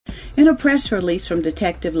In a press release from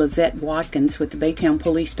Detective Lizette Watkins with the Baytown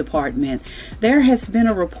Police Department, there has been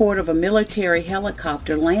a report of a military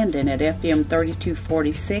helicopter landing at FM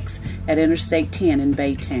 3246 at Interstate 10 in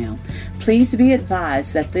Baytown. Please be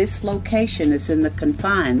advised that this location is in the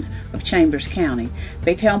confines of Chambers County.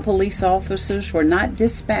 Baytown police officers were not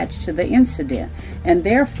dispatched to the incident, and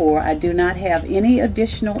therefore I do not have any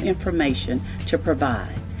additional information to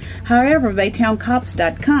provide. However,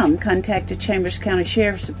 BaytownCops.com contacted Chambers County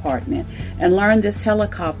Sheriff's Department and learned this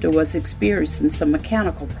helicopter was experiencing some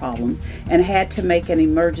mechanical problems and had to make an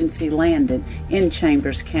emergency landing in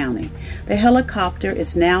Chambers County. The helicopter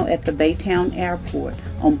is now at the Baytown Airport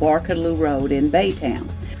on Barkerloo Road in Baytown.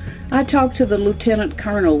 I talked to the Lieutenant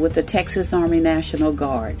Colonel with the Texas Army National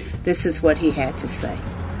Guard. This is what he had to say.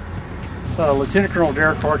 Lieutenant Colonel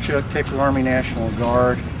Derek Harchuk, Texas Army National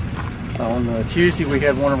Guard. On Tuesday, we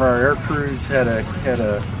had one of our air crews made a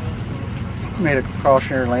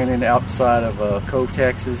precautionary landing outside of Cove,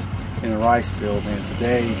 Texas, in a rice field. And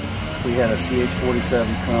today, we had a CH-47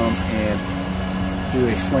 come and do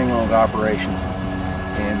a sling log operation.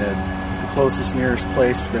 And the closest, nearest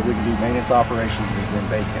place that we can do maintenance operations is in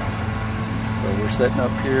Baytown. So we're setting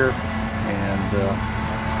up here, and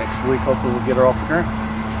next week, hopefully, we'll get her off the ground.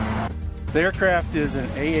 The aircraft is an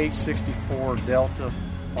AH-64 Delta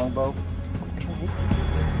longbow. Okay.